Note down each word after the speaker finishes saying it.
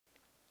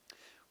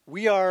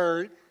We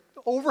are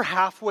over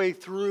halfway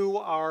through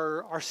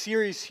our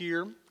series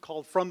here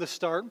called From the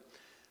Start,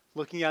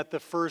 looking at the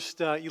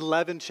first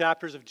 11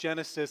 chapters of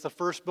Genesis, the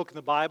first book in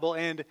the Bible.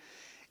 And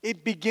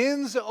it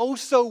begins oh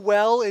so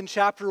well in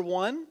chapter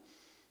 1.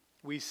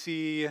 We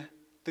see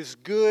this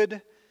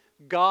good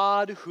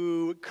God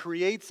who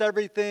creates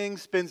everything,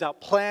 spins out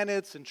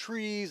planets and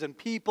trees and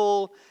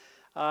people.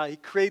 He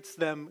creates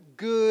them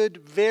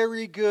good,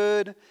 very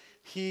good.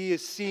 He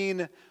is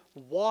seen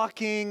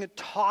walking,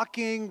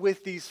 talking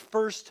with these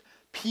first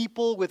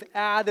people, with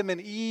Adam and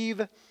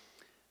Eve.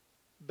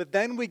 But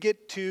then we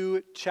get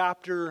to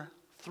chapter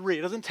 3.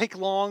 It doesn't take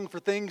long for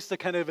things to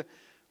kind of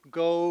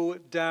go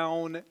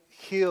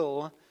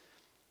downhill.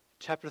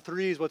 Chapter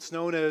 3 is what's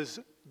known as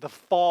the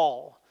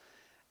fall.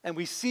 And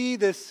we see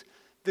this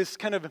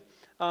kind of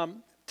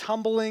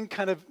tumbling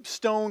kind of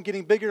stone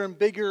getting bigger and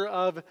bigger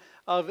of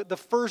the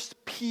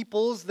first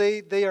peoples.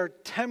 They are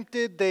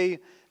tempted, they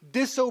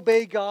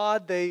disobey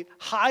God, they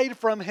hide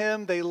from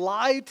Him, they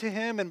lie to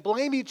Him and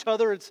blame each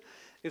other.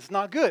 It's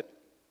not good.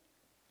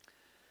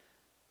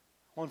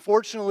 Well,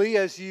 unfortunately,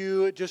 as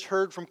you just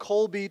heard from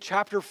Colby,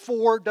 chapter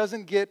 4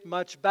 doesn't get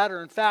much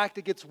better. In fact,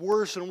 it gets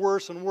worse and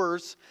worse and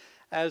worse,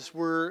 as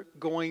we're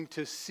going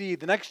to see.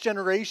 The next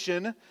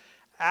generation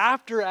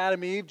after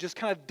Adam and Eve just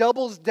kind of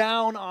doubles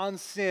down on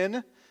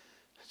sin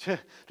to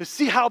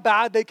see how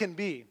bad they can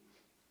be.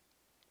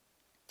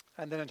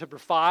 And then in chapter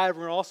 5,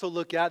 we're going to also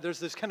look at, there's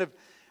this kind of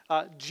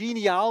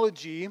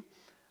genealogy.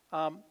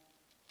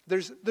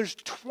 There's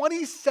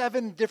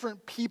 27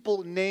 different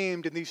people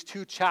named in these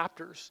two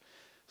chapters,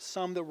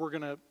 some that we're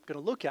going to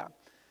look at.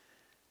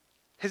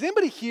 Has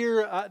anybody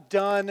here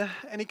done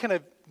any kind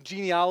of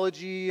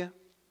genealogy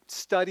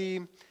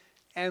study,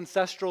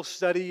 ancestral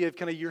study of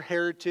kind of your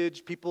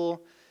heritage,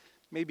 people,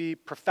 maybe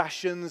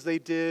professions they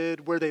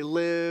did, where they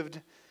lived,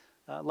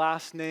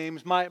 last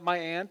names? My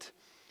aunt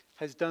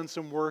has done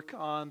some work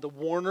on the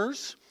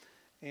Warners,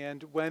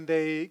 and when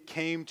they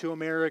came to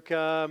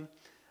America,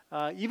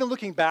 even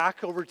looking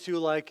back over to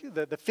like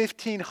the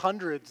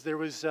 1500s, there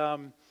was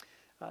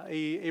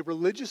a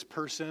religious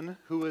person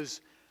who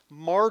was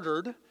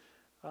martyred.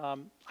 I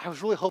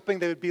was really hoping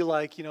they would be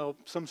like,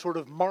 some sort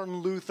of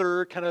Martin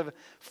Luther kind of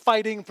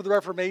fighting for the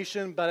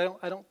Reformation, but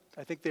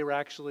I think they were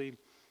actually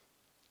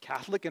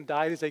Catholic and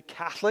died as a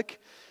Catholic.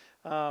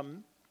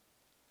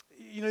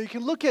 You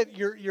can look at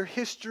your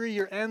history,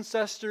 your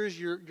ancestors,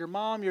 your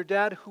mom, your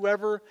dad,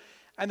 whoever,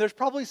 and there's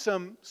probably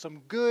some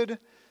good,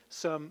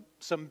 some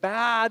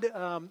bad,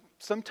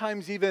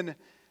 sometimes even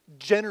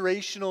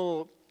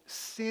generational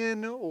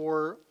sin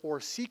or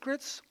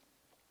secrets.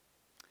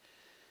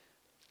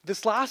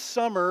 This last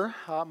summer,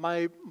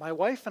 my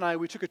wife and I,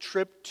 we took a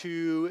trip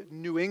to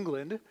New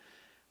England.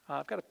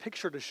 I've got a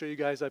picture to show you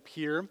guys up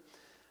here.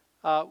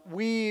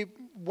 We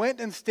went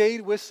and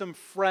stayed with some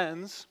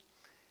friends,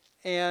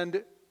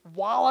 and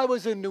while I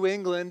was in New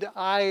England,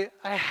 I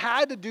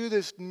had to do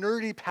this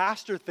nerdy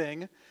pastor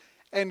thing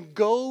and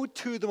go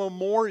to the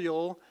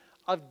memorial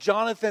of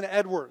Jonathan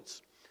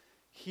Edwards.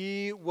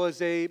 He was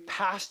a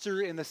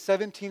pastor in the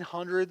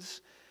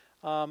 1700s,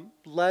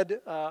 led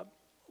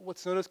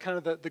what's known as kind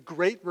of the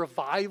Great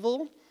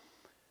Revival.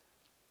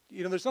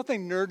 There's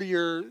nothing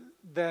nerdier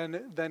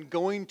than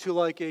going to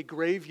like a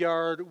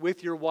graveyard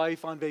with your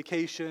wife on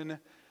vacation,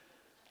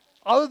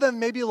 other than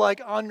maybe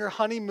like on your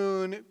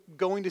honeymoon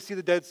going to see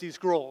the Dead Sea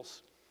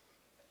Scrolls.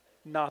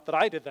 Not that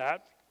I did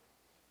that.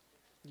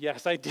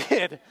 Yes, I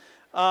did.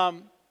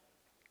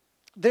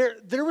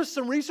 There was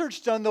some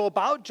research done, though,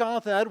 about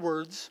Jonathan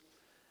Edwards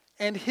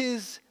and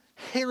his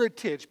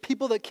heritage,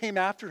 people that came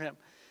after him.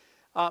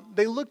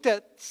 They looked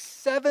at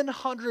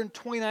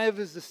 729 of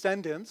his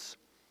descendants.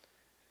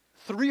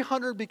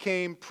 300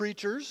 became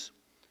preachers.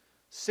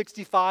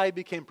 65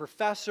 became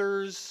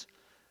professors.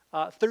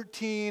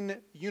 13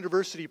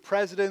 university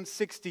presidents.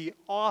 60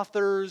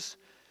 authors.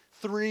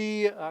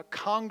 3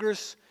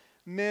 congressmen.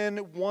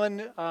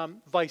 1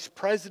 vice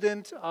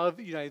president of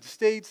the United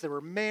States. There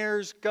were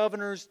mayors,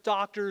 governors,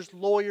 doctors,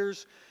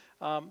 lawyers,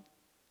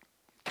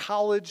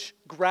 college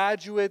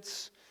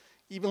graduates.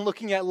 Even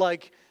looking at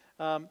like,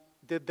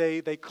 did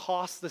they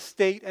cost the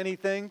state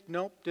anything?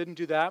 Nope, didn't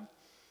do that.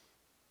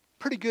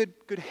 Pretty good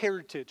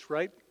heritage,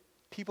 right?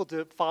 People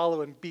to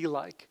follow and be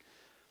like.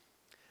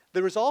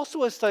 There was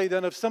also a study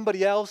done of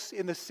somebody else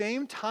in the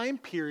same time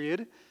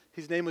period.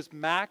 His name was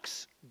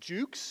Max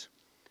Jukes.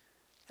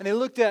 And they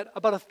looked at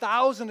about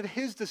 1,000 of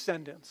his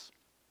descendants.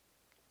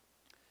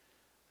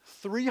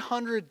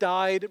 300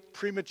 died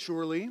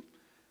prematurely.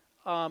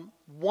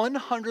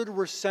 100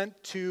 were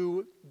sent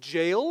to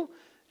jail,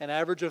 an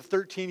average of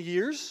 13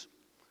 years.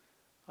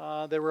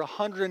 There were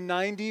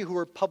 190 who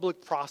were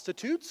public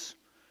prostitutes,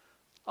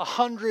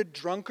 100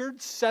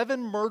 drunkards, 7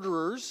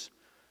 murderers,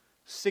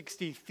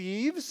 60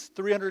 thieves,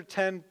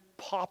 310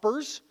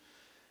 paupers,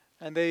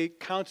 and they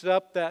counted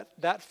up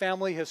that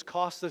family has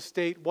cost the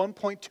state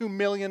 $1.2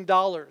 million.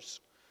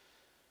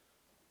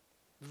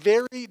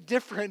 Very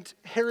different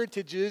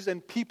heritages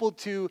and people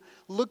to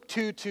look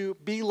to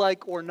be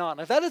like or not.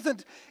 If that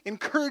doesn't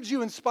encourage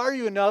you, inspire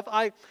you enough,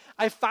 I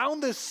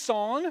found this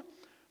song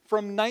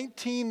from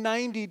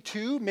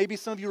 1992. Maybe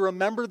some of you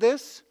remember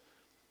this.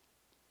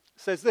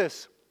 It says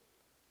this: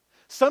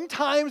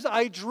 "Sometimes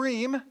I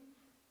dream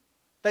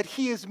that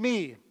he is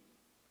me.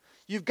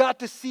 You've got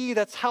to see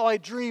that's how I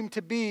dream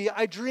to be.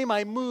 I dream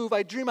I move,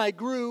 I dream I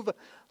groove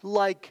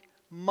like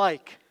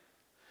Mike.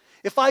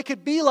 If I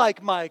could be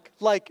like Mike.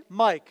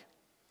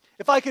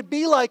 If I could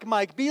be like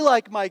Mike, be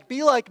like Mike,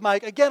 be like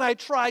Mike. Again, I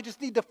try, I just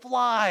need to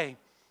fly."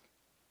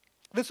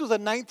 This was a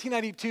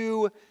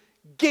 1992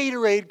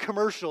 Gatorade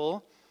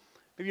commercial.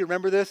 Maybe you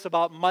remember this,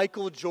 about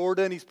Michael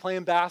Jordan. He's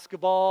playing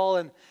basketball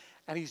and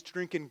he's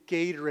drinking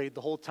Gatorade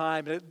the whole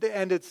time. And at the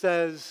end it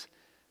says,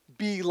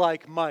 "Be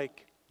like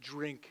Mike,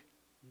 drink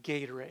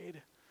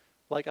Gatorade."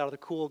 Like out of the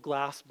cool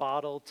glass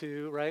bottle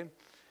too, right?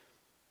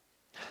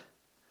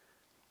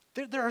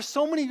 There are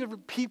so many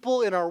different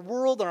people in our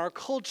world, in our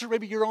culture,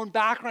 maybe your own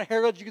background,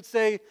 heritage. You could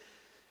say,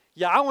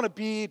 yeah, I want to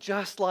be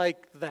just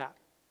like that.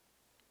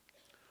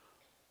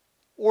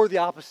 Or the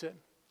opposite.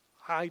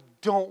 I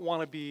don't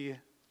want to be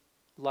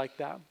like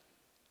that.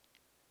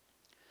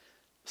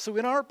 So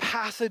in our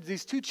passage,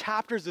 these 2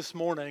 chapters this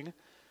morning,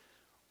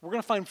 we're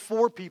going to find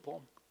 4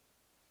 people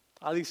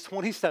out of these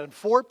 27,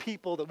 4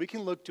 people that we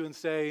can look to and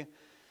say,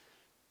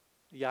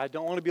 yeah, I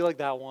don't want to be like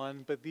that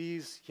one, but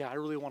these, yeah, I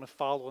really want to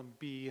follow and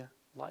be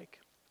like.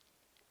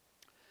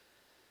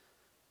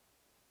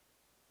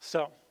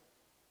 So,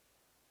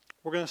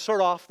 we're going to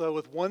start off, though,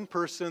 with one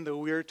person that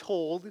we are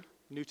told,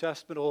 New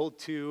Testament Old,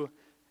 to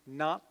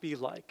not be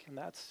like, and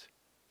that's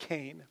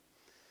Cain.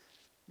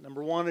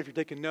 Number 1, if you're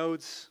taking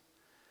notes,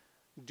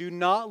 do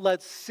not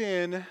let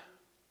sin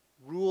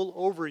rule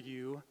over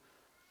you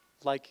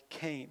like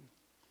Cain.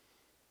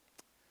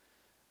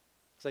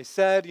 As I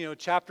said,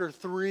 chapter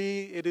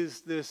 3, it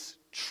is this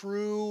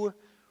true,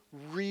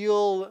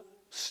 real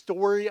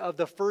story of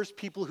the first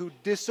people who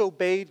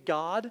disobeyed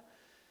God.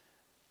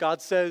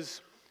 God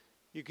says,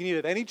 you can eat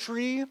of any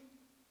tree,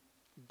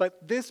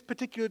 but this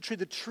particular tree,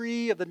 the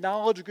tree of the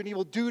knowledge of good and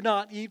evil, do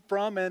not eat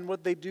from. And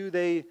what they do,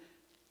 they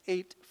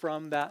ate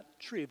from that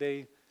tree.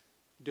 They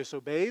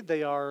disobeyed.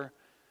 They are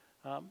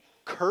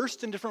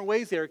cursed in different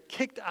ways. They are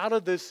kicked out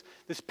of this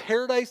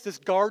paradise, this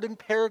garden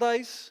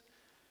paradise,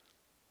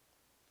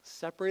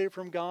 separated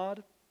from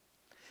God.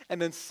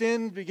 And then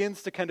sin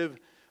begins to kind of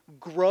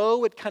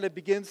grow. It kind of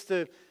begins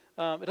to,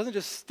 it doesn't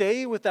just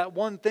stay with that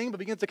one thing, but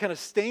begins to kind of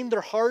stain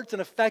their hearts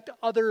and affect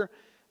other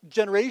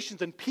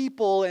generations and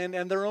people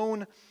and their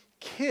own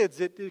kids.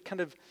 It kind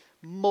of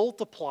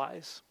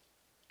multiplies.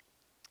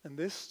 And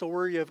this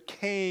story of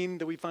Cain,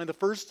 that we find the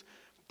first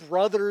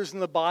brothers in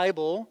the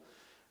Bible,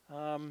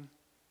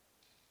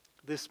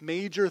 this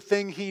major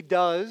thing he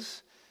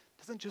does,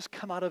 doesn't just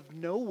come out of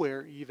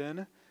nowhere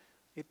even.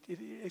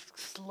 It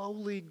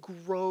slowly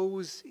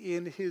grows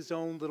in his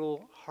own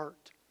little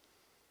heart.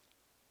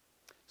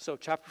 So,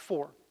 chapter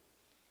 4.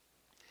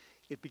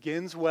 It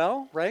begins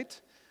well, right?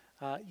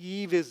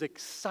 Eve is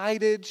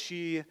excited.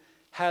 She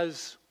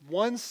has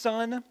one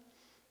son.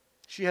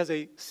 She has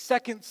a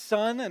second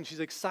son, and she's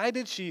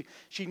excited. She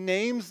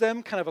names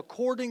them kind of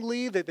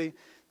accordingly.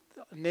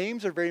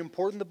 Names are very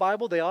important in the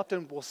Bible. They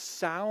often will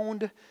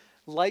sound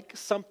like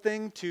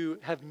something to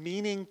have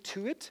meaning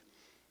to it.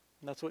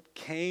 And that's what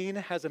Cain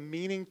has a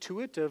meaning to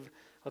it, of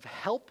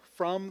help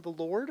from the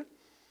Lord.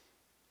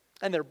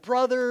 And they're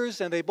brothers,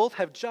 and they both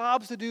have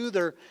jobs to do.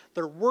 They're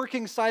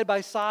working side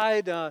by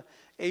side.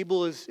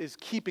 Abel is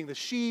keeping the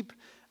sheep.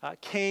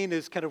 Cain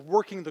is kind of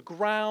working the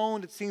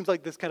ground. It seems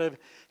like this kind of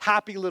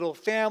happy little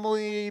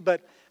family.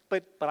 But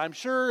I'm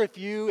sure if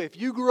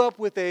you grew up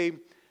with a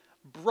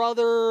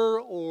brother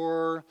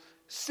or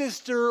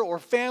sister or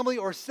family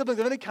or siblings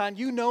of any kind,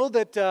 you know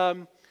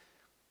that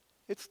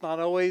it's not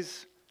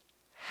always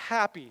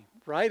happy,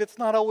 right? It's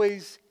not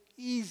always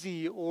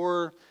easy,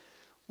 or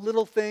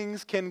little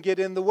things can get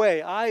in the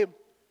way. I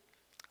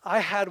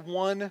have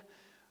one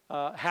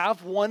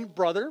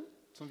brother.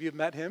 Some of you have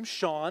met him,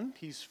 Sean.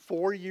 He's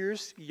 4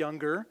 years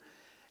younger.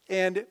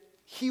 And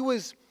he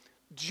was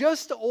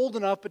just old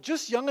enough, but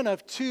just young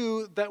enough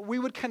too, that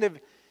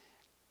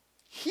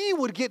he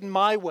would get in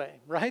my way,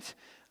 right?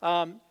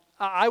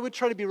 I would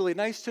try to be really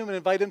nice to him and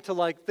invite him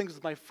to things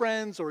with my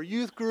friends or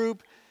youth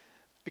group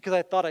because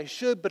I thought I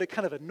should, but it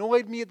kind of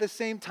annoyed me at the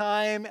same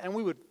time. And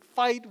we would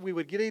fight. We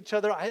would get at each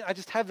other. I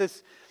just have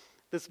this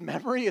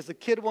memory as a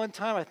kid one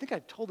time, I think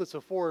I've told this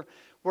before,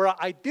 where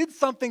I did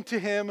something to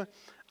him.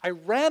 I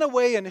ran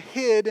away and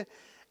hid,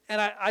 and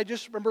I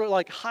just remember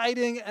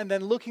hiding and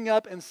then looking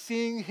up and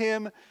seeing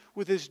him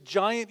with this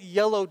giant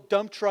yellow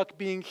dump truck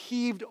being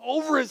heaved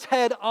over his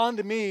head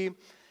onto me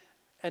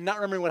and not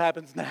remembering what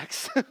happens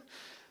next.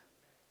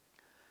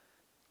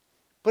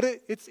 But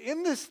it's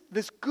in this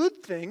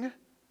good thing.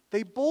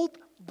 They both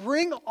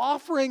bring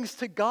offerings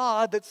to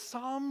God that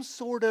some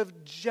sort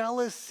of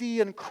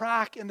jealousy and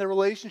crack in their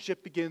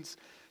relationship begins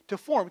to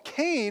form.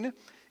 Cain,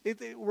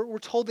 we're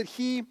told that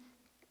he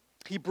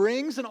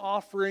brings an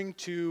offering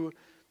to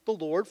the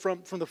Lord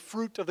from the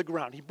fruit of the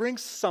ground. He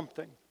brings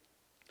something.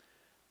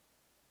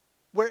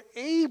 Where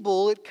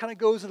Abel, it kind of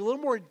goes in a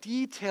little more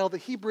detail that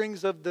he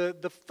brings of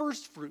the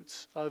first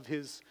fruits of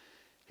his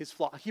his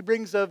flock. He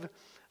brings of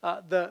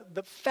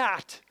the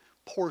fat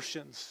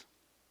portions.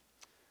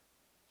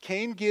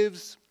 Cain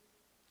gives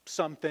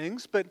some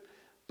things, but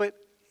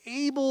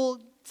Abel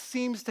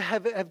seems to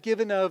have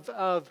given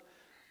of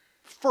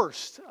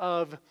first,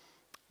 of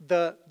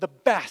the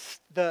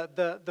best,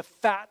 the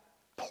fat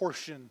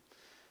portion.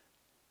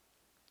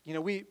 You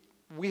know,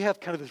 we have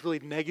kind of this really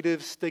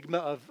negative stigma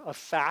of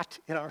fat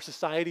in our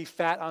society,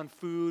 fat on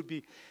food,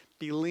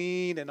 be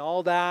lean and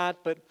all that,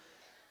 but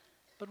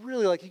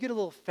really, like, you get a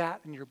little fat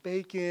in your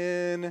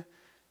bacon,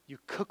 you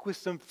cook with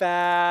some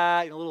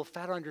fat, a little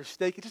fat on your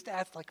steak, it just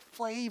adds like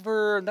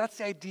flavor, and that's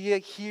the idea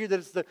here, that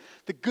it's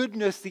the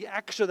goodness, the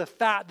extra, the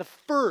fat, the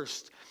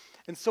first.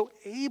 And so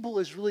Abel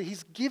is really,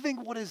 he's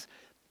giving what is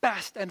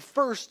best and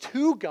first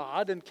to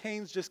God, and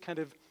Cain's just kind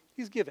of,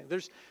 he's giving.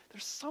 There's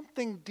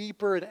something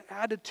deeper, an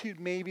attitude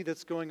maybe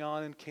that's going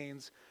on in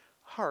Cain's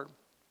heart.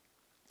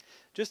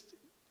 Just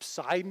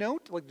side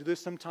note, like do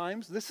this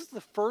sometimes, this is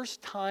the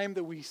first time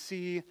that we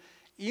see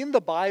in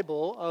the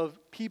Bible of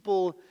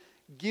people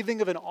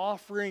giving of an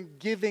offering,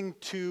 giving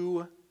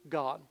to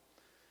God.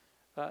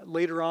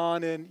 Later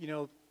on in,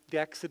 the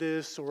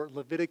Exodus or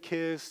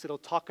Leviticus, it'll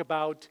talk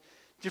about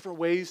different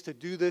ways to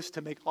do this,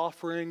 to make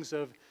offerings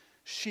of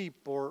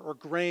sheep or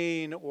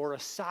grain or a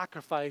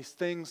sacrifice,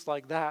 things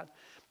like that.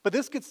 But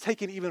this gets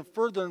taken even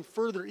further and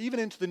further, even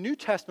into the New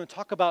Testament,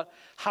 talk about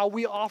how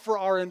we offer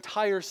our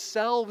entire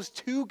selves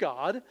to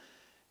God.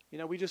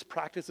 We just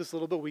practiced this a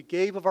little bit. We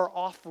gave of our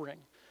offering.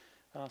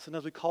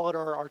 Sometimes we call it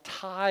our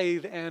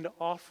tithe and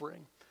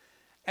offering.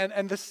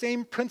 And the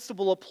same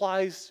principle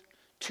applies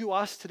to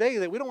us today,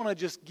 that we don't want to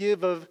just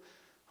give of,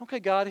 okay,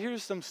 God,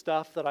 here's some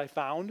stuff that I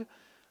found,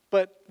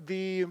 but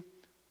the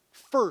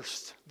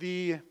first,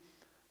 the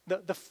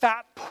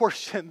fat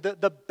portion,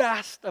 the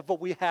best of what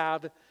we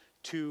have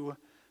to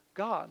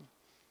God.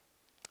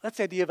 That's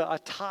the idea of a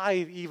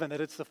tithe even,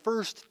 that it's the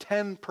first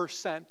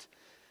 10%,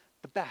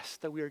 the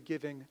best that we are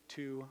giving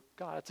to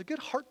God. It's a good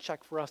heart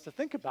check for us to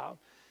think about.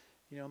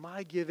 Am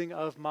I giving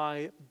of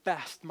my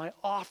best, my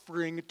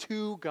offering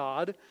to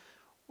God,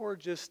 or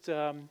just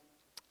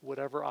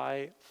whatever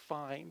I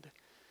find?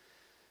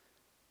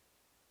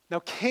 Now,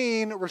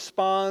 Cain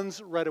responds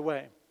right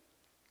away.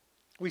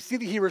 We see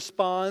that he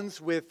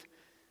responds with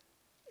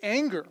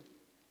anger.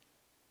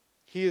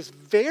 He is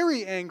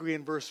very angry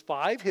in verse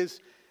 5. His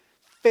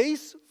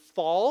face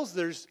falls.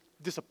 There's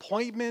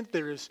disappointment.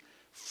 There is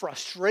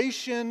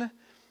frustration.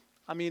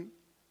 I mean,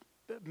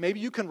 maybe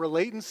you can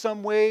relate in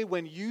some way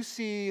when you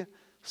see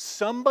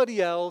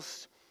somebody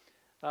else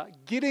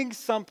getting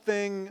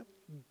something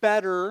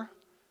better.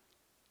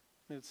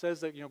 It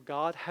says that,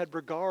 God had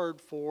regard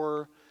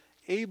for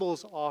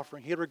Abel's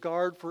offering. He had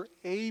regard for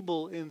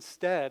Abel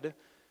instead.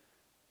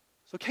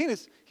 So Cain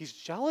he's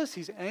jealous,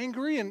 he's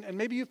angry, and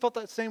maybe you felt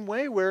that same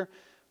way where,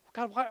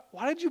 God,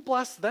 why did you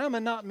bless them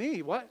and not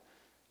me?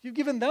 You've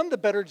given them the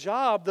better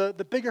job,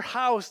 the bigger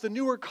house, the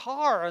newer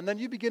car, and then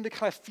you begin to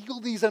kind of feel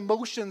these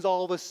emotions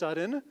all of a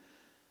sudden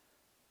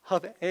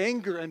of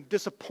anger and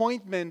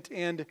disappointment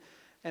and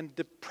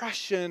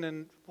depression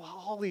and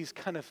all these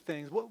kind of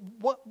things.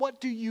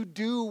 What do you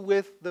do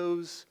with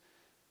those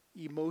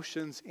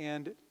emotions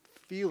and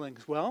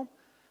feelings? Well,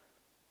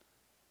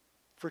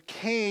 for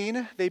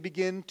Cain, they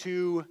begin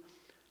to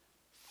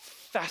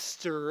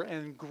fester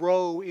and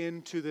grow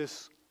into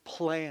this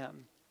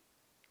plan.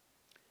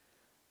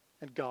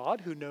 And God,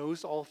 who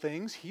knows all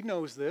things, he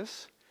knows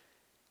this.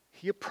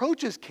 He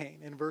approaches Cain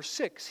in verse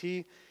 6.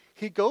 He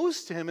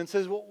goes to him and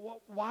says,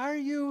 well, why are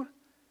you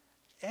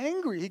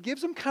angry? He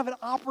gives him kind of an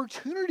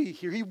opportunity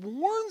here. He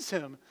warns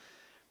him.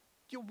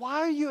 Why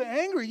are you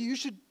angry? You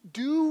should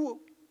do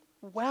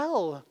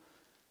well.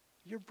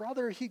 Your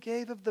brother, he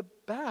gave of the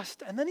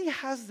best. And then he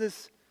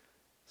has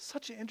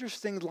such an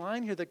interesting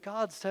line here that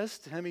God says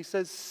to him. He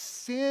says,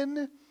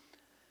 sin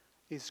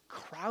is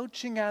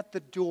crouching at the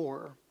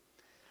door.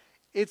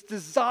 Its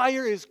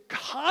desire is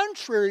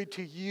contrary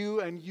to you,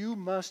 and you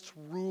must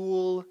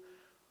rule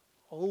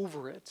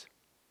over it.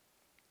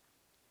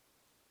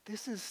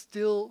 This is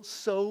still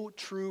so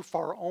true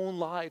for our own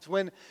lives.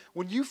 When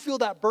you feel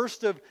that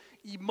burst of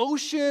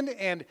emotion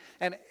and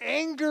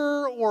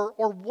anger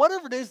or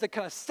whatever it is that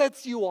kind of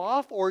sets you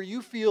off, or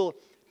you feel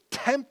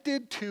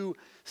tempted to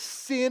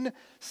sin,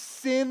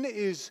 sin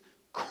is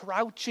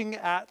crouching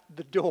at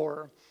the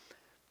door.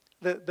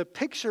 The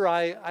picture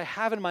I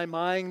have in my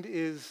mind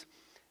is,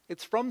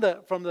 it's from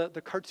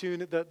the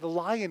cartoon, the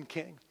Lion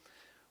King,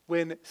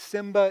 when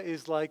Simba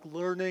is like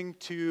learning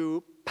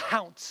to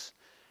pounce,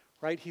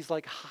 right? He's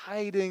like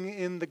hiding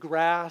in the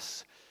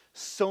grass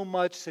so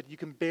much that you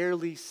can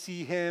barely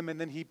see him,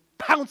 and then he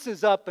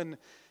pounces up and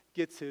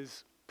gets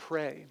his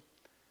prey.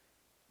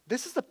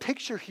 This is the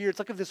picture here. It's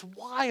like of this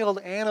wild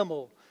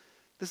animal.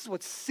 This is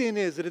what sin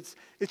is. That it's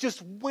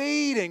just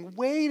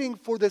waiting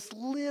for this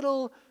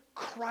little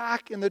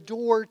crack in the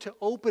door to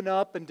open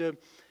up and to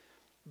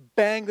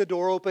bang the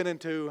door open and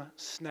to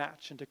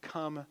snatch and to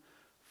come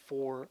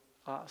for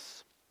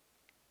us.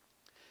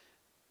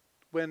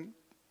 When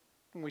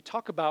we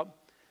talk about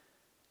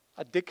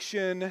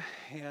addiction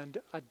and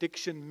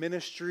addiction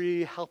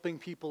ministry, helping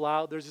people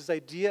out, there's this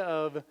idea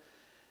of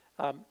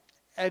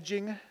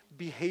edging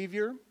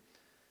behavior.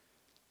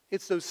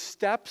 It's those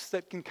steps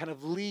that can kind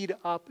of lead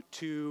up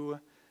to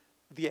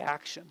the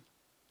action.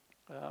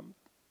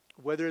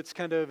 Whether it's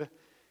kind of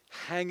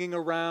hanging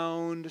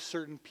around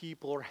certain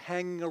people or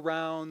hanging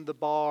around the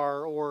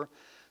bar or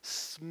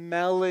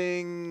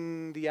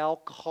smelling the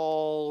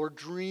alcohol or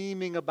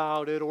dreaming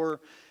about it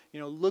or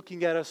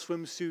looking at a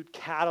swimsuit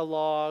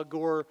catalog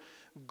or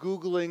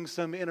Googling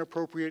some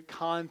inappropriate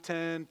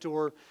content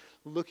or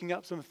looking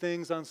up some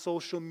things on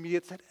social media.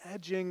 It's that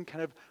edging,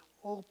 kind of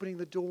opening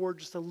the door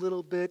just a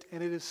little bit,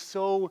 and it is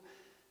so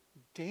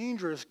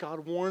dangerous. God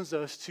warns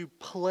us to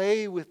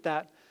play with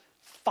that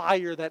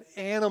fire, that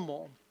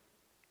animal.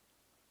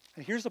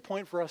 And here's the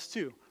point for us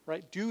too,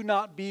 right? Do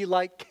not be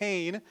like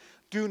Cain.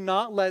 Do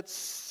not let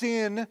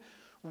sin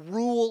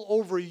rule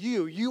over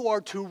you. You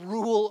are to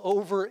rule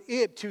over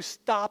it, to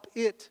stop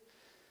it.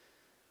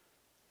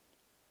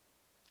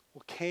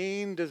 Well,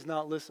 Cain does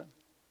not listen.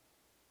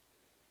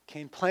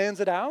 Cain plans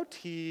it out.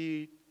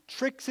 He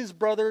tricks his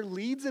brother,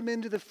 leads him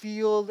into the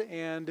field,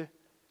 and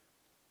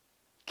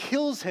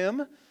kills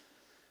him,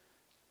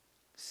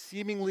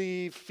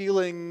 seemingly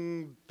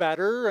feeling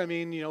better. I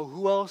mean,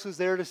 who else is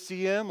there to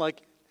see him?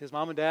 Like his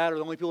mom and dad are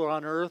the only people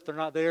on earth. They're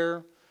not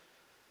there.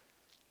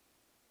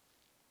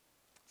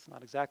 It's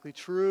not exactly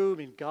true. I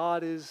mean,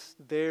 God is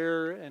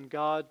there, and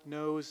God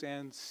knows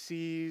and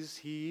sees.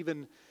 He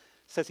even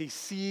says he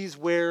sees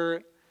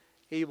where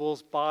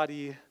Abel's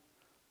body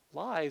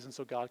lies, and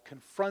so God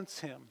confronts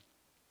him.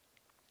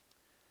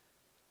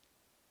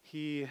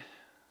 He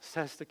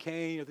says to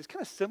Cain, these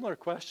kind of similar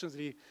questions that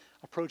he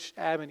approached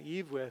Adam and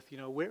Eve with.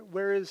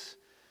 Where is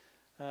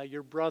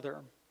your brother?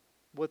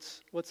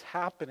 What's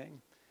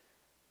happening?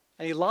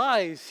 And he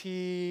lies.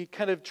 He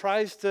kind of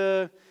tries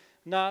to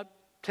not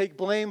take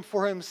blame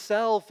for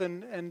himself, but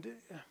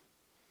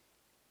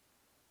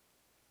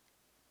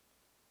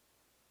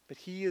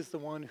he is the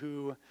one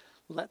who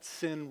let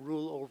sin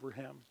rule over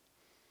him.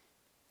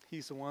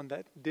 He's the one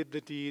that did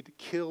the deed,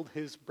 killed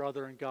his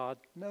brother, and God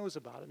knows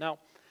about it. Now,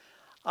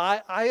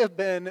 I have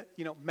been,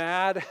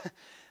 mad,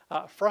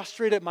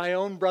 frustrated at my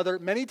own brother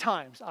many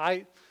times.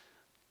 I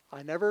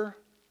never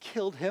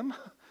killed him,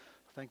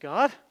 thank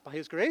God, by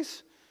his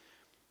grace.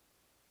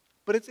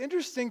 But it's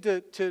interesting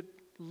to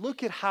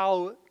look at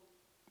how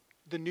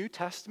the New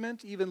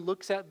Testament even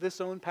looks at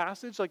this own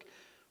passage. Like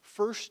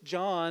 1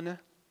 John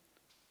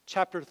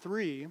chapter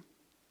 3,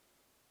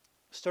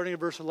 starting at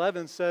verse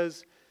 11,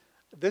 says,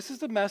 "This is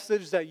the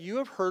message that you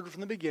have heard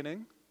from the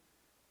beginning,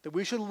 that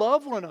we should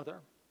love one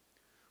another.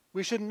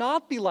 We should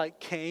not be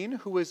like Cain,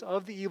 who was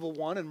of the evil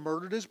one and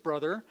murdered his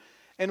brother.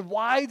 And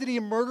why did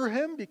he murder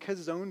him? Because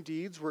his own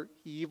deeds were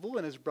evil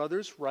and his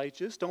brother's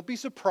righteous. Don't be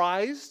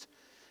surprised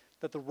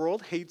that the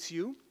world hates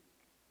you.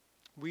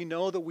 We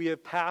know that we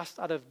have passed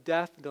out of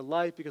death into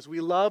life because we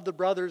love the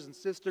brothers and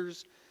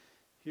sisters."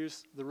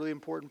 Here's the really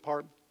important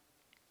part.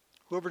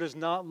 "Whoever does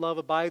not love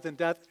abides in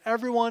death.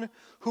 Everyone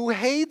who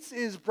hates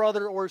his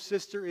brother or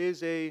sister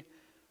is a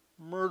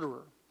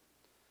murderer."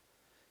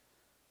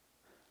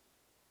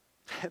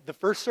 The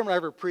first sermon I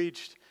ever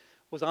preached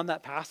was on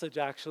that passage,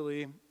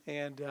 actually.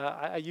 And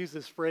I use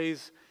this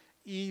phrase,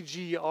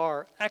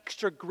 EGR,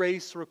 extra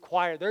grace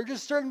required. There are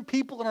just certain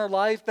people in our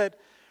life that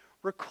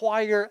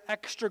require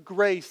extra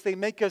grace. They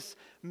make us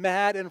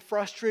mad and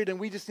frustrated, and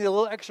we just need a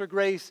little extra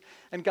grace.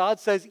 And God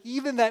says,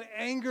 even that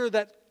anger,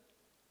 that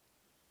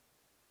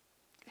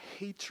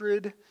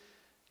hatred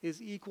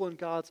is equal in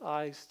God's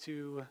eyes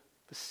to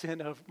the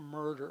sin of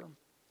murder.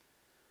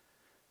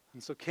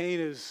 And so Cain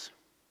is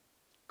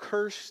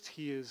cursed.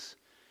 He is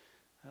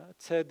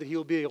said that he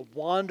will be a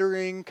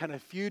wandering, kind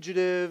of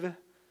fugitive.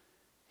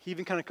 He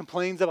even kind of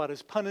complains about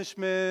his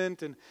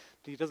punishment, and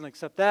he doesn't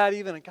accept that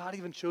even. And God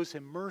even shows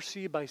him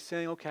mercy by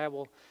saying, okay, I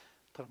will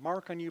put a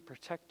mark on you,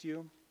 protect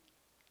you.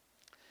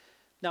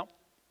 Now,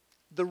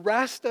 the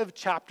rest of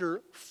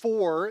chapter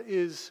 4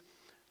 is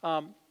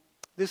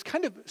this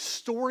kind of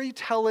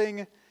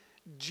storytelling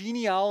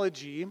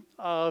genealogy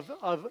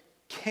of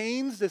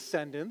Cain's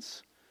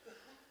descendants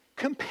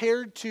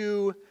compared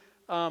to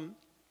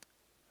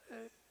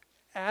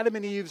Adam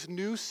and Eve's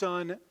new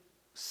son,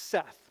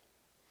 Seth.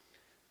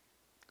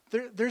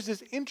 There's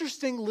this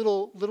interesting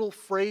little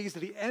phrase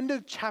at the end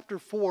of chapter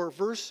 4,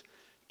 verse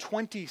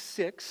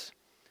 26,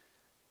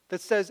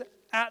 that says,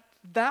 "At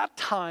that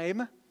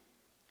time,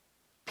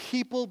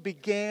 people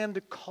began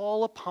to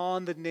call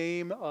upon the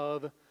name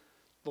of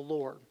the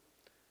Lord."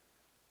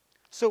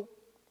 So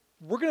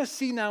we're going to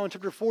see now in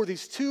chapter 4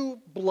 these two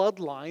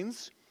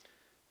bloodlines,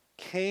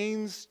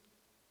 Cain's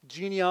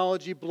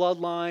genealogy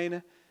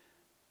bloodline,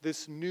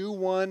 this new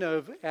one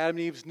of Adam and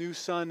Eve's new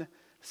son,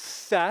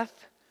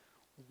 Seth.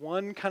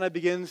 One kind of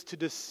begins to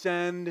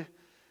descend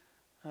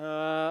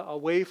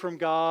away from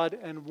God,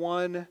 and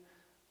one,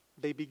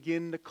 they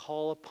begin to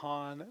call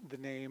upon the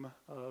name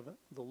of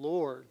the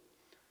Lord.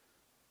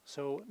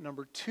 So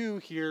number 2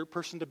 here,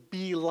 person to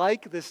be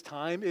like this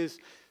time, is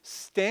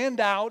stand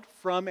out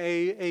from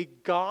a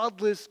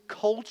godless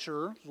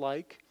culture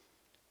like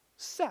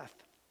Seth.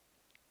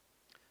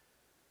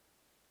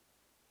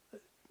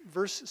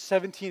 Verse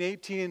 17,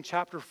 18 in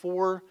chapter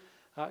 4,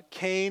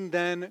 Cain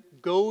then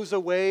goes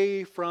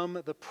away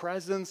from the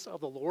presence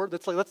of the Lord.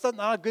 That's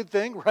not a good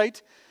thing,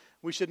 right?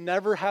 We should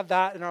never have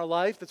that in our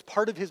life. That's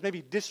part of his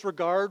maybe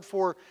disregard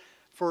for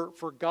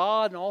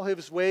God and all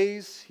his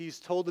ways. He's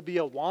told to be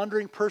a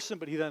wandering person,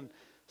 but he then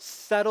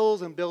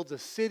settles and builds a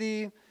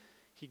city.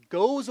 He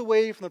goes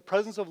away from the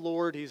presence of the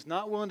Lord. He's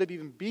not willing to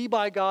even be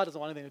by God, doesn't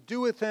want anything to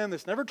do with him.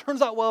 This never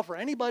turns out well for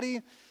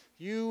anybody,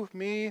 you,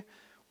 me,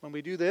 when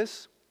we do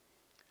this.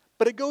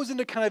 But it goes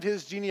into kind of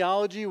his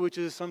genealogy, which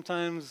is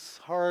sometimes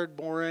hard,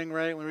 boring,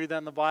 right, when we read that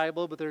in the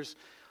Bible. But there's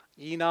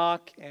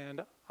Enoch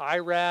and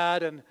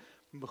Irad and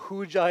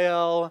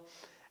Mehujael.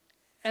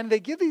 And they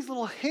give these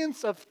little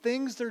hints of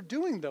things they're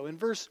doing, though. In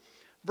verse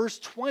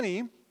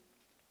 20,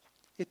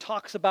 it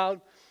talks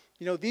about,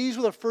 these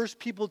were the first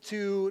people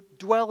to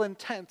dwell in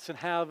tents and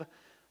have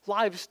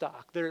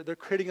livestock. They're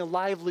creating a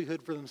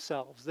livelihood for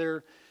themselves.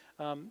 They're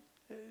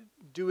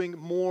doing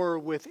more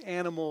with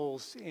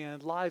animals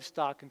and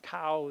livestock and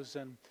cows.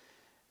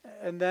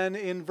 And then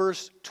in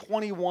verse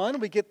 21,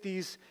 we get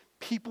these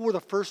people were the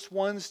first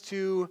ones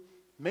to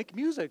make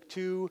music,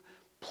 to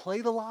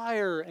play the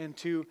lyre and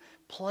to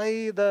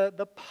play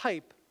the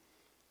pipe.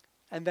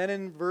 And then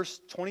in verse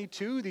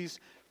 22, these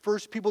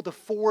first people to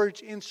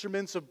forge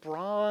instruments of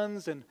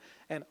bronze and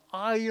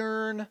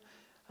iron,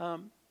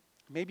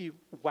 maybe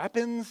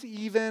weapons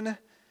even.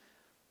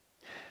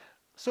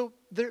 So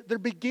they're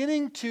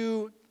beginning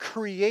to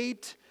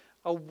create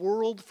a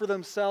world for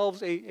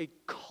themselves, a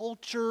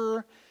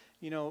culture,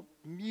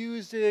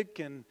 music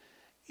and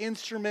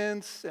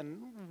instruments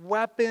and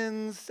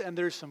weapons, and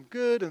there's some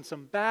good and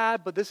some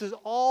bad, but this is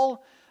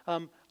all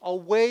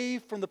away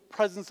from the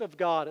presence of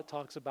God, it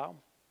talks about.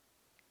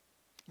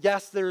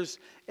 Yes, there's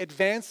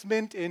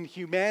advancement in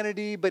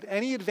humanity, but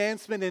any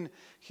advancement in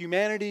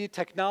humanity,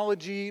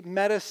 technology,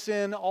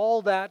 medicine,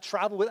 all that,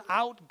 travel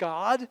without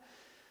God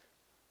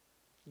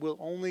will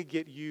only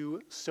get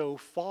you so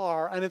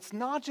far. And it's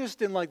not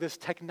just in like this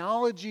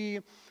technology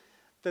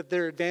that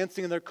they're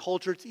advancing in their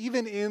culture. It's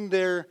even in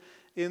their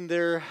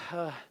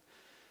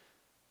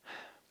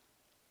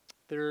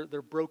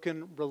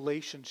broken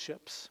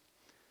relationships.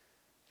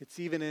 It's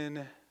even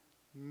in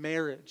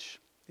marriage,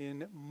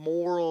 in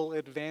moral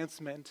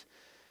advancement.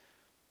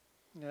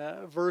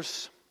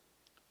 Verse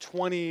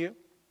 20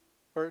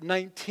 or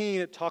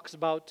 19, it talks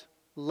about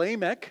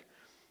Lamech.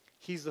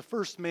 He's the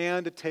first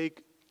man to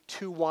take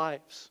 2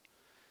 wives.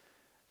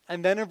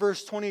 And then in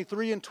verse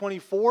 23 and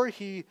 24,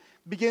 he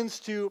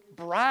begins to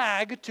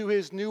brag to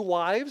his new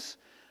wives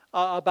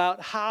about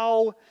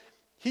how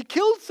he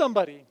killed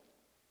somebody.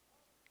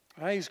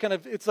 Right?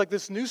 It's like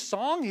this new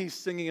song he's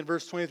singing in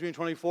verse 23 and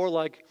 24,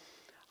 like,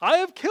 I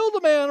have killed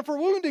a man for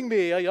wounding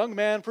me, a young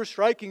man for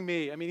striking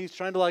me. I mean, he's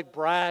trying to like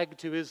brag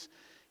to his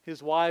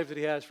wives that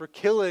he has for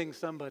killing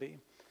somebody.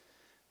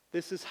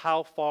 This is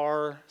how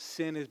far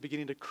sin is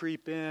beginning to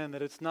creep in,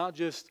 that it's not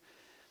just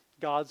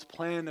God's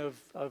plan of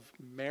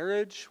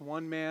marriage,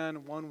 one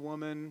man, one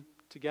woman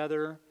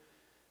together,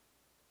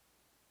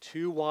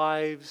 2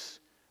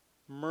 wives,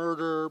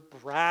 murder,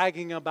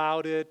 bragging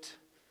about it.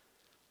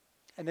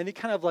 And then he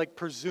kind of like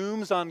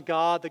presumes on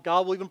God that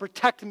God will even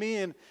protect me.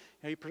 And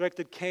he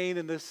protected Cain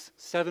in this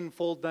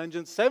 7-fold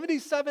vengeance.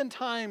 77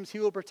 times he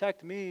will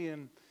protect me.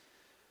 And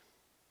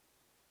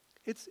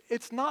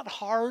it's not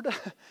hard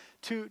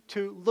to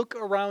look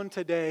around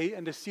today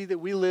and to see that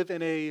we live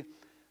in a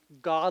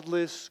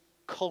godless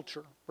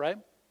culture, right?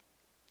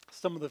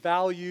 Some of the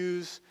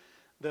values,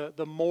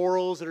 the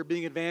morals that are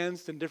being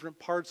advanced in different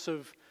parts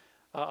of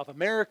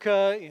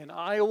America, in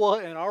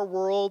Iowa, in our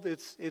world,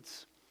 it's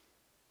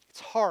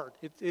hard.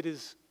 It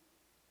is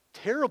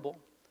terrible.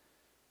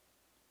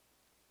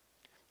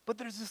 But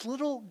there's this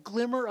little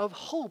glimmer of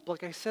hope,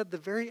 like I said at the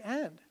very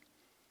end.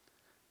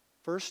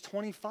 Verse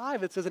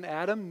 25, it says, and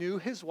Adam knew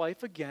his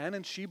wife again,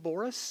 and she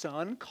bore a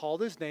son,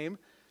 called his name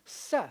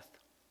Seth.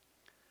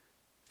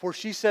 For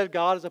she said,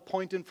 God has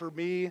appointed for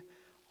me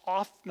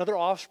another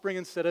offspring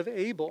instead of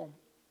Abel.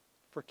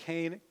 For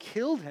Cain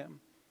killed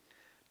him.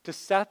 To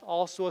Seth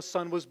also a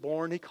son was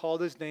born. He called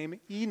his name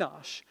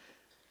Enosh.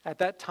 At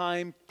that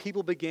time,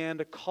 people began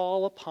to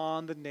call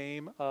upon the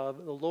name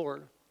of the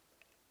Lord.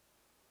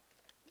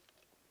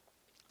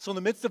 So in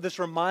the midst of this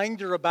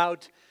reminder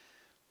about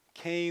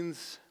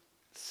Cain's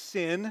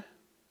sin,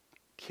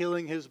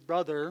 killing his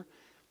brother,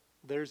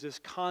 there's this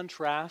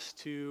contrast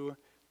to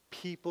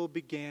people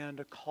began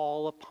to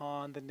call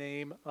upon the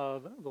name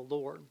of the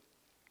Lord.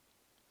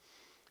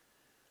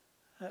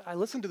 I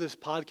listened to this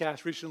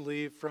podcast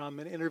recently from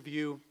an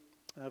interview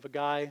of a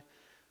guy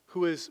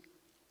who was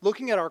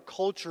looking at our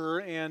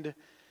culture, and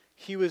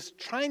he was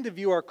trying to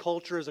view our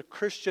culture as a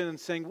Christian and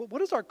saying, what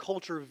does our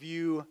culture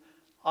view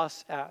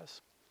us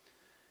as?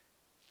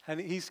 And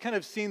he's kind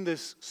of seen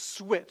this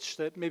switch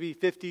that maybe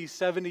 50,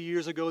 70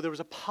 years ago, there was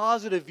a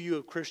positive view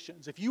of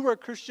Christians. If you were a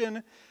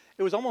Christian,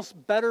 it was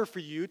almost better for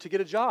you to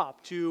get a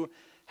job, to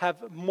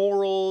have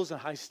morals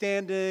and high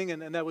standing,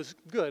 and that was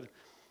good.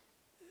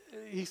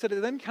 he said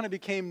it then kind of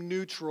became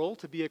neutral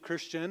to be a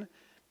Christian,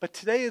 but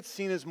today it's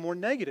seen as more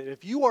negative.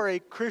 If you are a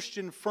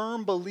Christian,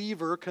 firm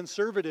believer,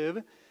 conservative,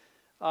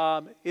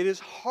 it is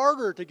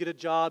harder to get a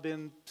job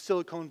in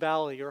Silicon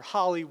Valley or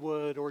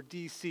Hollywood or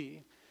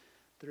D.C.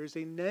 There is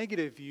a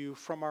negative view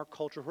from our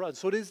culture.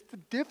 So it is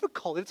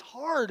difficult. It's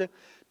hard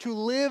to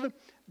live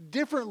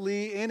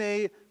differently in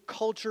a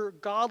culture,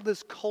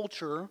 godless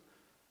culture.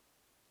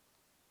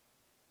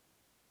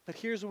 But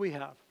here's what we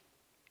have.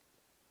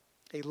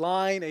 A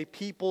line, a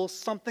people,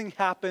 something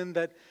happened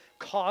that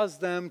caused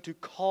them to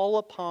call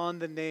upon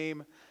the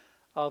name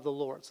of the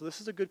Lord. So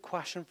this is a good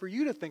question for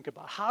you to think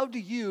about. How do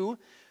you,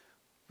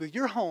 with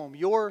your home,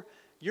 your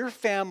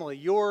family,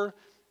 your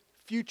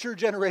future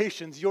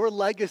generations, your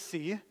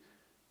legacy,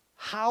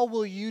 how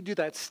will you do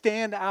that?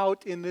 Stand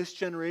out in this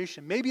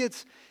generation. Maybe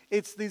it's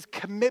these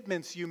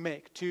commitments you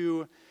make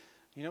to,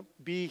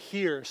 be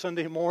here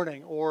Sunday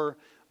morning or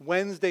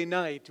Wednesday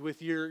night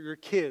with your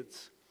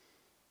kids.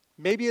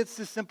 Maybe it's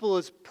as simple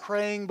as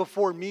praying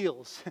before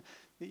meals,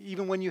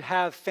 even when you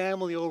have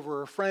family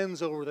over or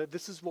friends over, that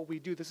this is what we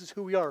do, this is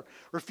who we are.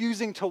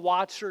 Refusing to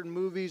watch certain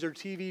movies or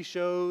TV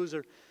shows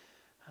or,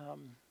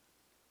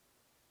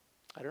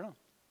 I don't know.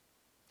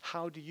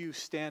 How do you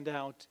stand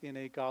out in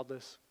a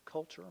godless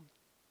culture?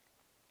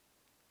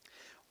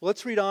 Well,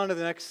 let's read on to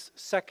the next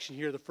section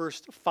here, the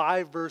first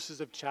 5 verses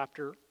of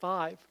chapter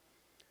 5.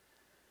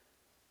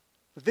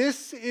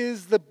 This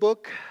is the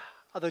book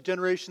of the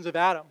generations of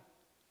Adam.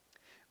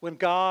 When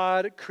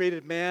God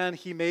created man,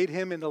 he made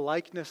him in the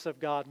likeness of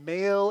God.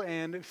 Male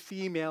and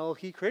female,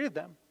 he created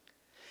them.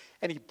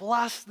 And he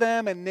blessed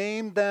them and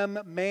named them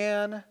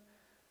man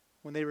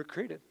when they were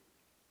created.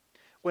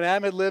 When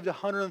Adam had lived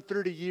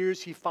 130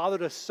 years, he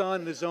fathered a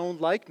son in his own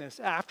likeness,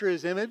 after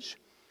his image,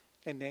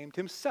 and named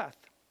him Seth.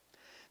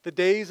 The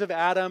days of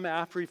Adam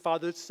after he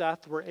fathered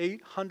Seth were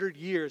 800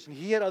 years, and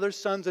he had other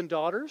sons and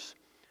daughters.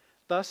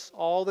 Thus,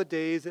 all the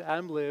days that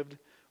Adam lived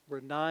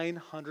were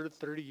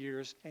 930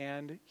 years,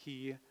 and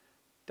he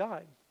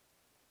died.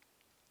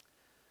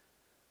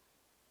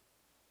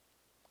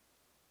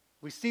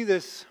 We see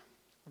this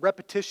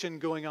repetition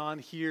going on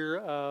here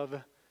of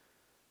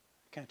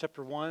kind of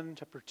chapter 1,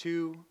 chapter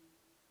 2,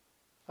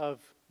 of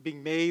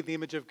being made in the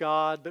image of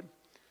God. But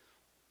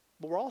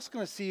what we're also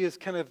going to see is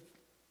kind of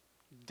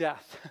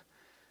death.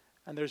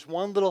 And there's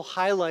one little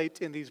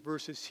highlight in these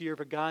verses here of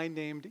a guy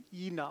named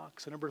Enoch.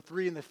 So number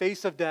 3, in the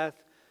face of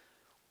death,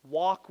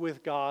 walk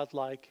with God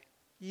like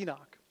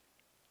Enoch.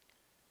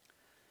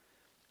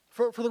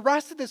 For the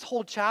rest of this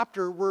whole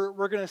chapter, we're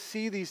going to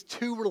see these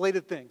 2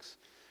 related things.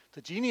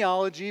 The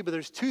genealogy, but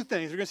there's 2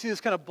 things. We're going to see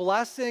this kind of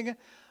blessing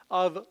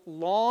of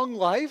long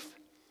life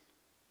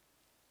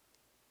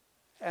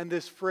and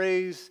this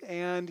phrase,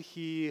 and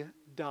he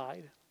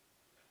died.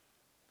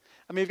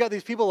 I mean, you've got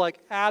these people like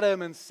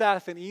Adam and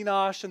Seth and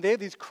Enosh, and they have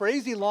these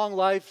crazy long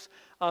lives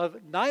of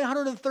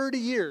 930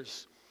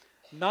 years,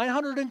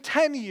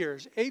 910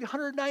 years,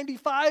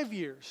 895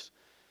 years,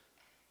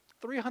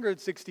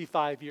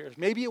 365 years.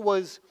 Maybe it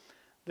was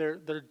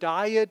their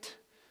diet,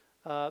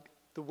 the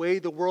way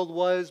the world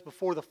was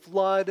before the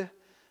flood.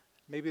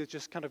 Maybe it's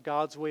just kind of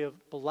God's way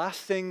of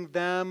blessing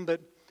them.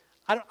 But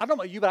I don't know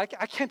about you, but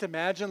I can't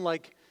imagine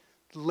like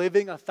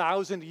living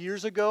 1,000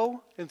 years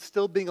ago and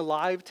still being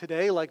alive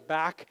today, like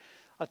back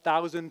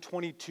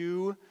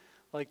 1022,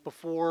 like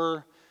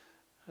before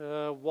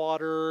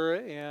water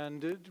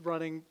and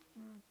running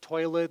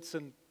toilets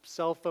and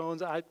cell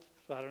phones. I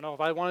don't know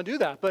if I want to do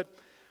that, but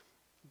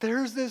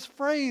there's this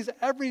phrase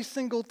every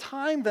single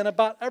time then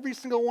about every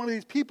single one of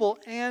these people,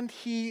 and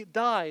he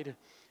died,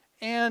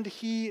 and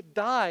he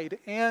died,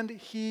 and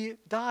he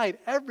died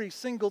every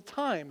single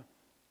time.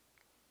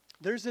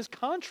 There's this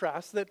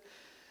contrast that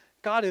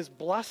God is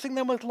blessing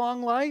them with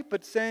long life,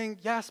 but saying,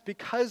 yes,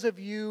 because of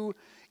you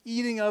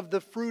eating of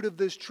the fruit of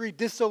this tree,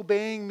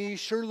 disobeying me,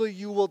 surely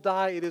you will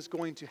die. It is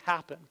going to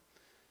happen.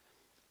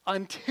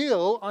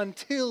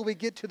 Until we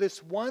get to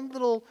this one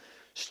little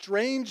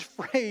strange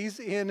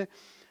phrase in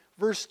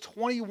verse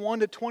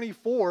 21 to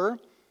 24,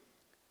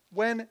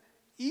 when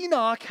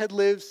Enoch had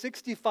lived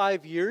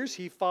 65 years,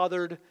 he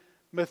fathered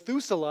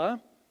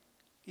Methuselah.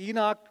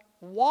 Enoch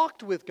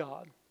walked with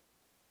God.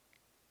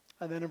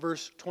 And then in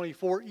verse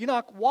 24,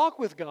 Enoch walked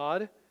with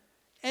God,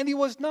 and he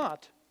was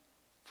not,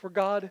 for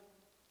God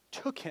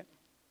took him.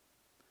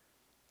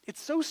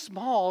 It's so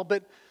small,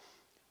 but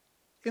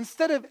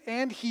instead of,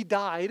 and he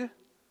died,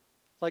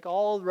 like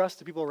all the rest of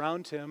the people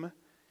around him,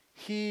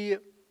 he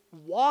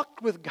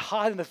walked with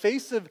God in the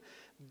face of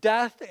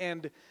death.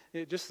 And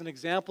just an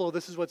example,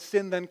 this is what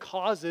sin then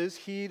causes.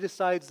 He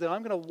decides that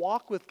I'm going to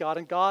walk with God,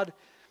 and God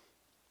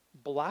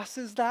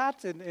blesses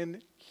that. And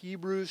in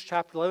Hebrews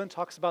chapter 11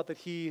 talks about that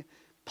he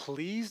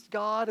pleased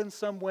God in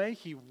some way.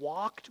 He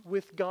walked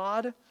with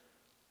God.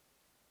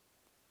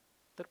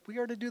 That we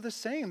are to do the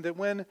same. That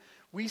when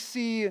we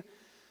see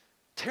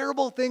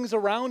terrible things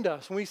around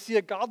us, when we see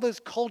a godless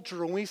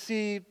culture, when we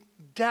see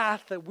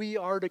death, that we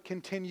are to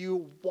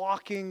continue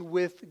walking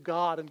with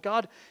God. And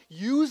God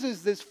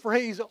uses this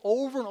phrase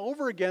over and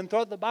over again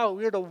throughout the Bible.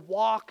 We are to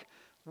walk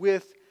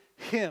with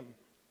him.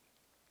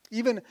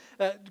 Even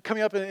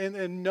coming up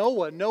in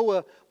Noah,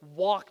 Noah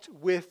walked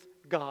with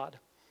God.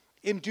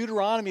 In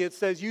Deuteronomy, it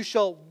says, you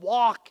shall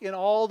walk in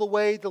all the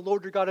way the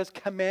Lord your God has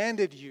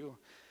commanded you.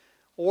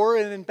 Or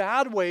in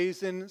bad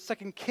ways in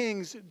 2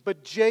 Kings,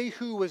 but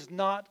Jehu was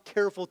not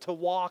careful to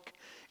walk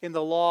in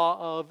the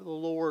law of the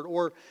Lord.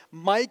 Or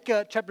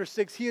Micah chapter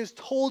 6, he has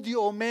told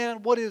you, O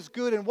man, what is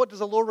good and what does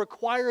the Lord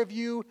require of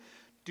you?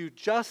 Do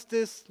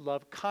justice,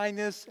 love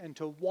kindness, and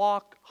to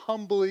walk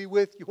humbly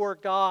with your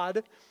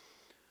God.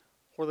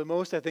 Or the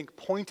most, I think,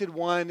 pointed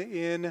one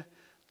in the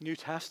New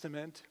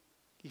Testament,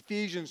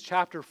 Ephesians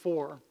chapter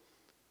 4.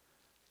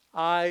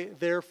 I,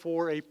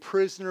 therefore, a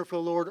prisoner for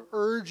the Lord,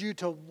 urge you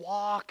to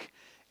walk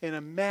in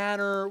a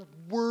manner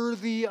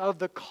worthy of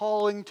the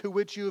calling to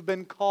which you have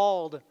been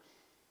called.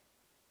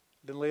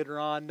 Then later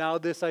on, now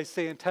this I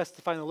say and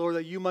testify in the Lord,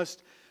 that you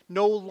must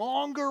no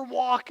longer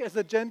walk as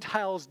the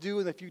Gentiles do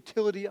in the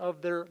futility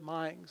of their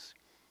minds.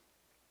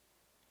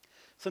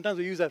 Sometimes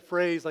we use that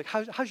phrase like,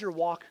 how's your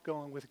walk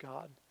going with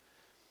God?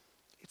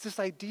 It's this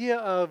idea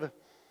of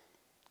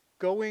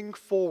going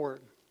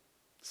forward,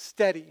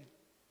 steady,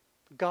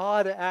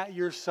 God at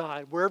your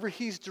side. Wherever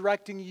He's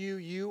directing you,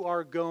 you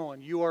are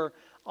going. You are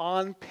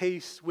on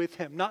pace with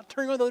Him. Not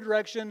turning the other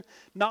direction,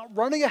 not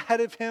running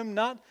ahead of Him,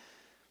 not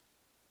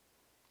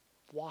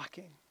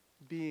walking,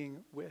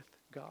 being with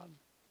God.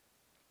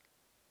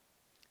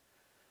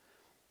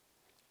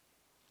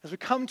 As we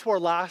come to our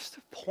last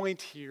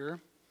point here,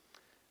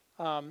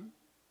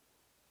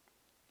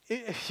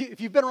 if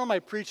you've been around my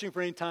preaching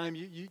for any time,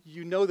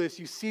 you know this,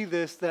 you see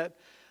this, that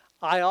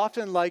I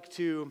often like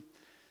to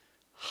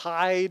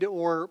hide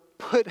or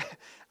put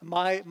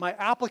my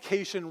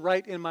application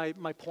right in my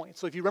point.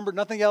 So if you remember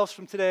nothing else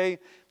from today,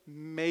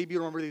 maybe you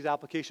remember these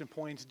application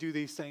points, do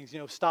these things.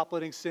 Stop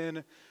letting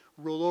sin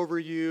rule over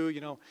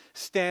you,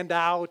 stand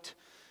out,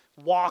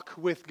 walk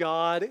with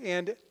God.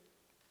 And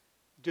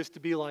just to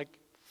be like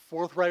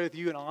forthright with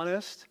you and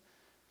honest,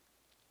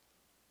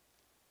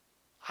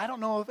 I don't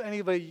know if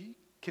anybody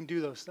can do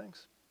those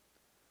things.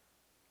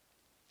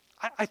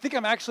 I think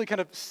I'm actually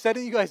kind of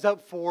setting you guys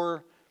up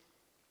for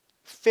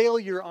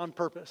failure on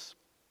purpose.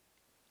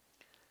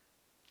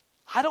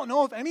 I don't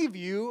know if any of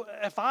you,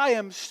 if I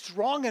am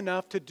strong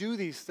enough to do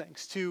these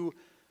things, to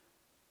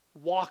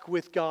walk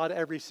with God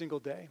every single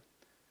day,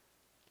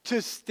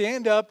 to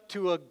stand up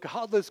to a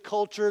godless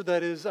culture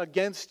that is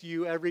against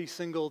you every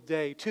single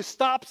day, to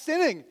stop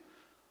sinning.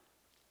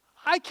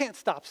 I can't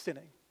stop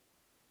sinning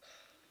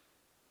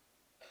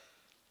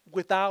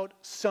without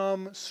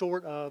some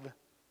sort of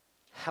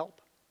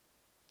help.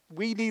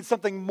 We need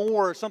something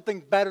more, something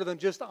better than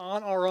just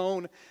on our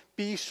own,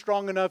 be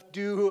strong enough,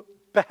 do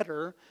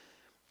better.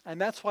 And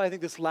that's why I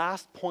think this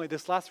last point,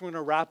 this last thing we're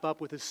going to wrap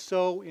up with is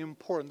so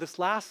important. This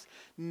last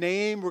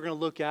name we're going to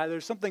look at,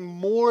 there's something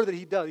more that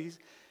he does. He's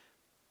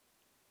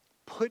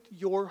put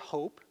your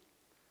hope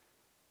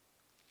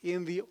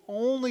in the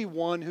only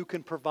one who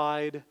can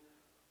provide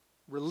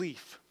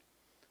relief,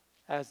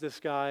 as this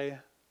guy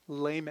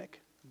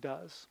Lamech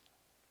does.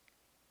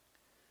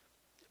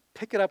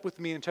 Pick it up with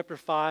me in chapter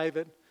 5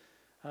 at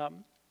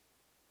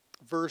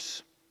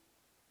verse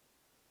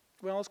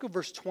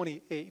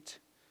 28.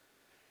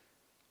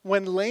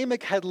 When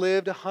Lamech had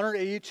lived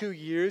 182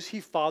 years,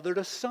 he fathered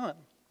a son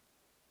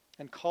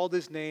and called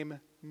his name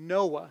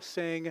Noah,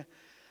 saying,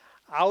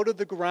 out of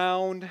the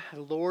ground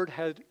the Lord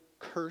had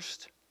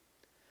cursed.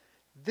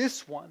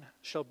 This one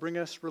shall bring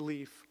us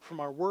relief from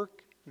our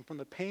work and from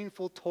the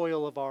painful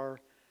toil of our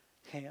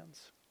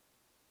hands.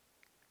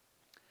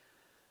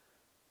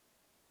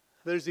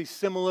 There's these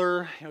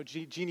similar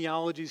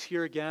genealogies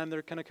here again.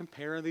 They're kind of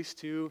comparing these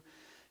two.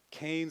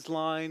 Cain's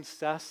line,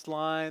 Seth's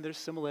line. There's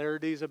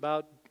similarities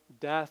about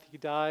death. He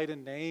died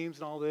and names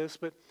and all this.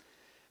 But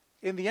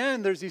in the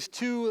end, there's these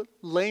two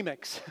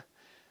Lamechs.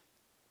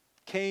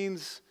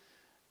 Cain's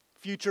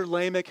future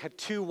Lamech had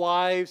two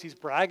wives. He's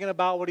bragging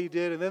about what he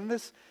did. And then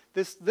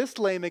this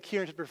Lamech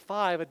here in chapter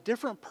 5, a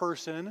different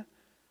person,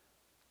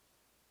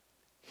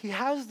 he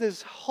has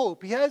this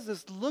hope. He has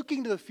this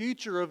looking to the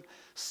future of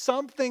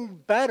something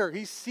better.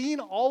 He's seen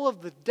all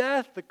of the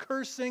death, the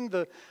cursing,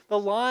 the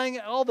lying,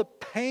 all the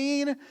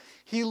pain.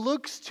 He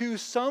looks to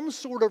some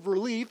sort of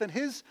relief, and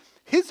his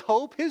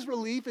hope, his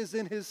relief is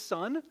in his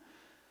son,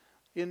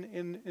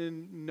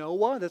 in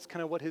Noah. That's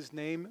kind of what his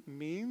name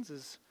means,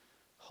 is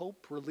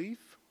hope,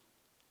 relief.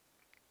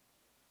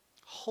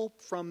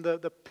 Hope from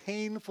the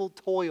painful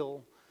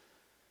toil,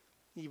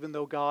 even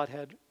though God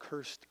had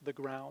cursed the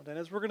ground. And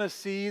as we're going to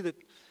see that,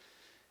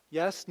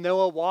 yes,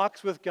 Noah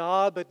walks with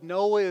God, but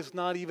Noah is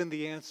not even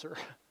the answer.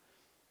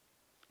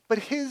 But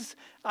his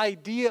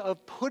idea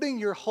of putting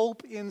your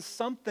hope in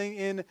something,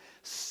 in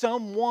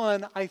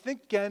someone, I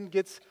think again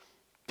gets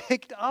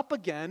picked up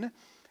again,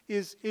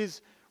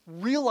 is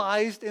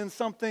realized in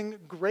something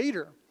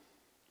greater.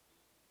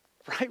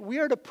 Right? We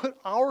are to put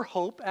our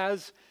hope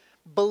as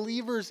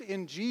believers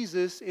in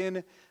Jesus,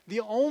 in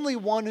the only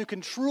one who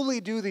can truly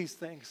do these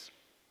things.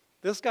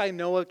 This guy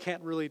Noah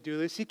can't really do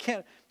this. He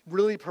can't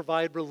really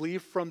provide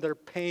relief from their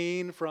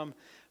pain, from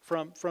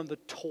from the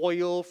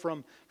toil,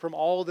 from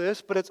all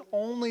this, but it's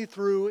only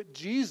through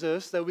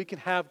Jesus that we can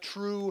have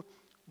true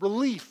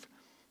relief.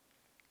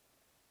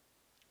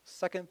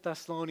 2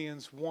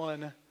 Thessalonians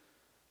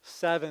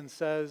 1:7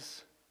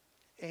 says,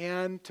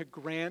 and to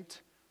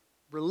grant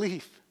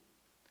relief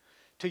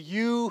to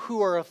you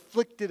who are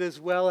afflicted as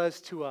well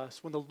as to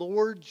us, when the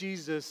Lord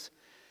Jesus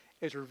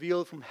is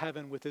revealed from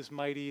heaven with his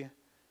mighty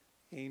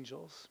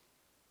angels.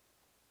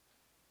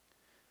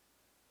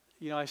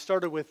 You know, I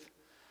started with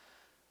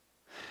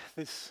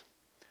this,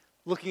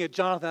 looking at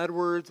Jonathan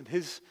Edwards and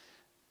his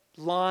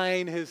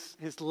line,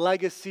 his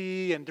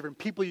legacy, and different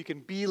people you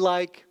can be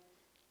like.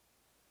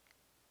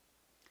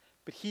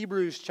 But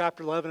Hebrews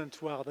chapter 11 and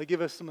 12, they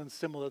give us something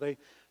similar. They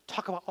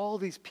talk about all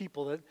these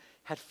people that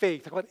had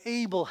faith. Talk about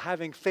Abel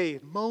having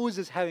faith,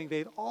 Moses having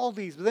faith, all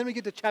these. But then we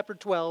get to chapter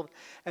 12,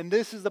 and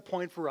this is the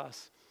point for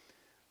us.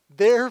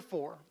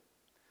 Therefore,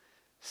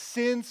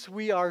 since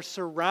we are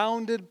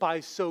surrounded by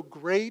so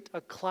great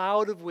a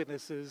cloud of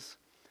witnesses,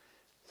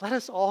 let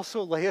us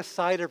also lay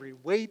aside every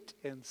weight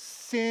and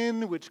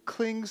sin which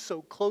clings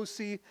so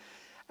closely,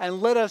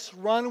 and let us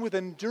run with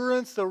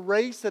endurance the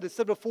race that is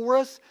set before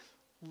us,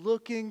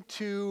 looking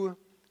to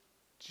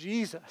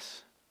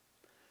Jesus,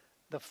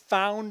 the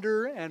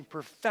founder and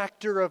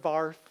perfecter of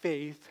our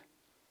faith,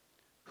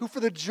 who for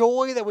the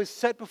joy that was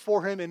set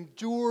before him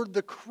endured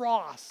the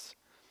cross,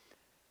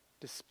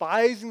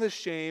 despising the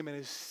shame, and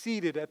is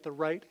seated at the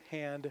right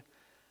hand of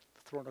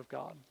the throne of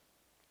God.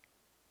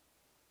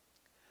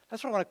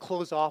 That's what I want to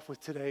close off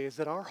with today, is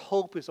that our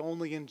hope is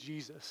only in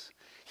Jesus.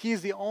 He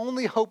is the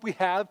only hope we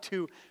have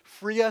to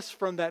free us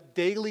from that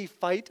daily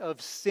fight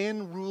of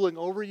sin ruling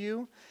over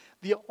you.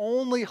 The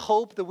only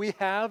hope that we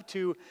have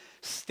to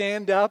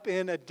stand up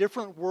in a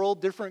different world,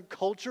 different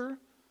culture.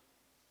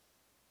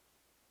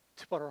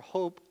 To put our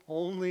hope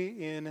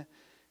only in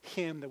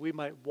him, that we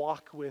might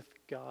walk with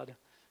God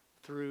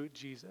through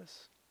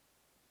Jesus.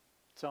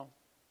 So,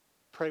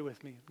 pray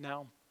with me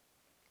now.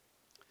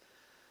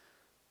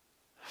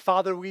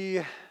 Father,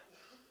 we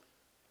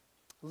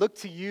look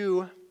to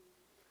you,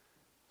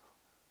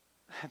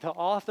 the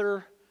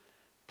author,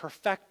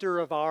 perfecter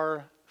of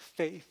our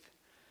faith.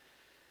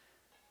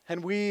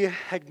 And we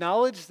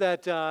acknowledge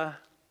that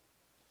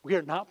we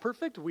are not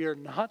perfect. We are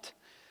not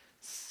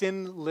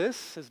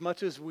sinless, as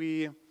much as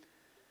we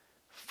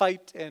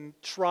fight and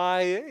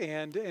try.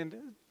 And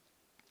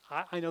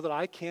I know that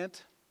I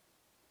can't.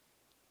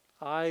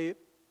 I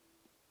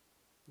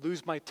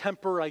lose my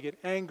temper. I get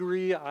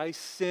angry. I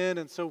sin.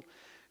 And so,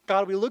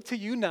 God, we look to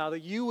you now,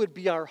 that you would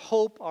be our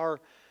hope, our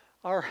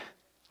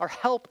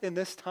help in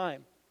this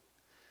time.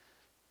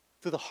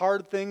 Through the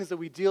hard things that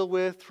we deal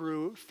with,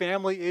 through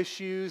family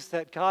issues,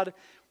 that, God,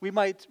 we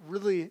might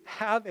really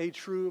have a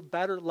true,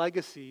 better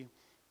legacy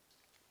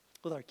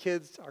with our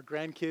kids, our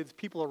grandkids,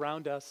 people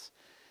around us,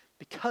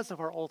 because of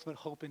our ultimate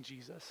hope in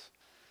Jesus.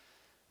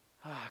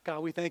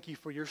 God, we thank you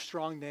for your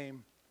strong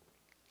name.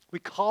 We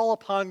call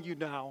upon you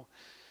now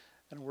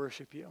and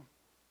worship you.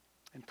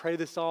 And pray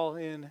this all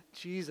in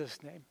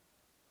Jesus' name.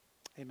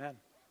 Amen.